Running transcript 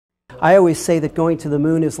I always say that going to the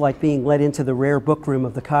moon is like being let into the rare book room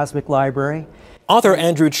of the cosmic library. Author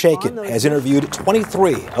Andrew Chaikin has interviewed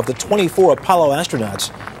 23 of the 24 Apollo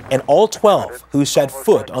astronauts and all 12 who set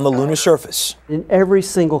foot on the lunar surface. In every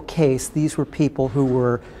single case, these were people who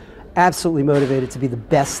were absolutely motivated to be the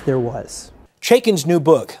best there was. Chaikin's new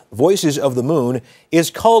book, Voices of the Moon, is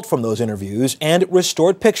culled from those interviews and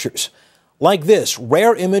restored pictures, like this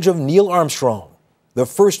rare image of Neil Armstrong, the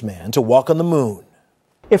first man to walk on the moon.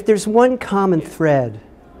 If there's one common thread,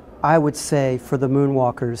 I would say, for the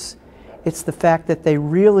moonwalkers, it's the fact that they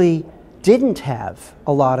really didn't have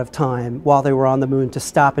a lot of time while they were on the moon to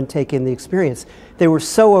stop and take in the experience. They were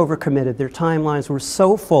so overcommitted, their timelines were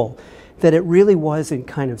so full, that it really was in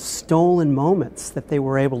kind of stolen moments that they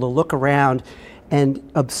were able to look around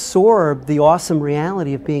and absorb the awesome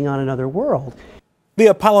reality of being on another world. The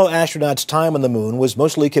Apollo astronauts' time on the moon was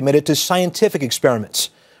mostly committed to scientific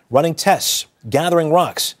experiments, running tests, gathering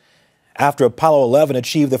rocks. After Apollo 11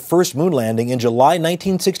 achieved the first moon landing in July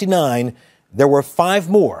 1969, there were 5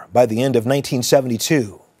 more by the end of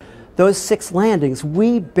 1972. Those 6 landings,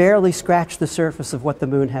 we barely scratched the surface of what the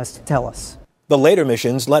moon has to tell us. The later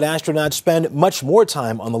missions let astronauts spend much more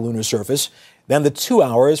time on the lunar surface than the 2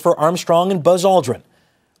 hours for Armstrong and Buzz Aldrin.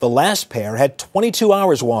 The last pair had 22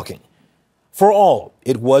 hours walking. For all,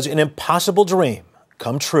 it was an impossible dream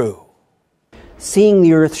come true. Seeing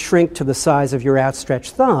the Earth shrink to the size of your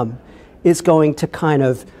outstretched thumb is going to kind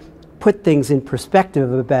of put things in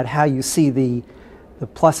perspective about how you see the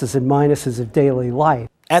pluses and minuses of daily life.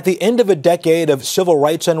 At the end of a decade of civil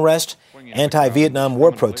rights unrest, anti-Vietnam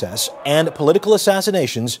War protests, and political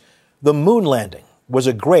assassinations, the moon landing was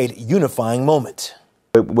a great unifying moment.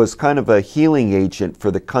 It was kind of a healing agent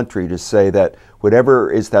for the country to say that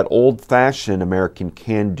whatever is that old-fashioned American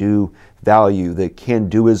can-do value, the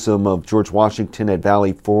can-doism of George Washington at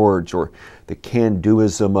Valley Forge, or the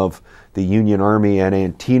can-doism of the Union Army at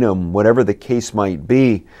Antietam, whatever the case might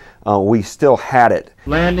be, we still had it.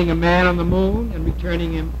 Landing a man on the moon and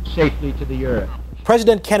returning him safely to the Earth.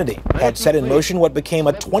 President Kennedy had set in motion what became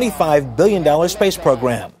a $25 billion space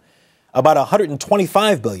program, about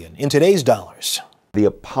 $125 billion in today's dollars. The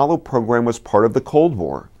Apollo program was part of the Cold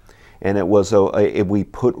War, and it was we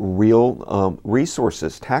put real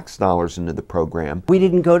resources, tax dollars into the program. We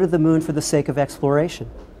didn't go to the moon for the sake of exploration.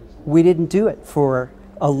 We didn't do it for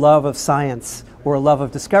a love of science or a love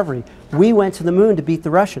of discovery. We went to the moon to beat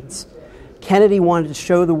the Russians. Kennedy wanted to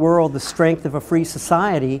show the world the strength of a free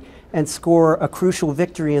society and score a crucial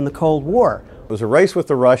victory in the Cold War. It was a race with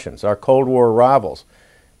the Russians, our Cold War rivals.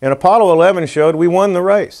 And Apollo 11 showed we won the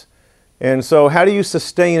race. And so how do you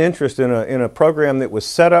sustain interest in a program that was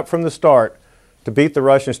set up from the start to beat the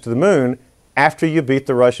Russians to the moon after you beat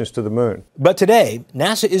the Russians to the moon? But today,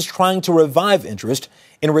 NASA is trying to revive interest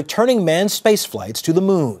in returning manned space flights to the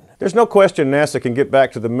moon. There's no question NASA can get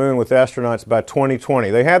back to the moon with astronauts by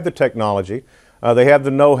 2020. They have the technology, they have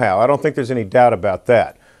the know-how. I don't think there's any doubt about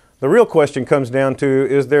that. The real question comes down to,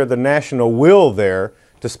 is there the national will there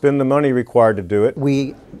to spend the money required to do it?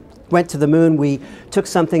 We went to the moon, we took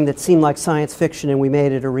something that seemed like science fiction and we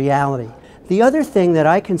made it a reality. The other thing that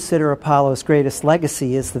I consider Apollo's greatest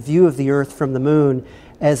legacy is the view of the Earth from the moon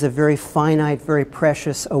as a very finite, very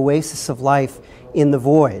precious oasis of life in the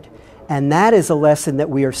void. And that is a lesson that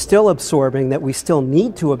we are still absorbing, that we still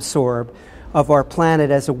need to absorb, of our planet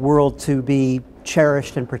as a world to be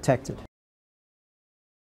cherished and protected.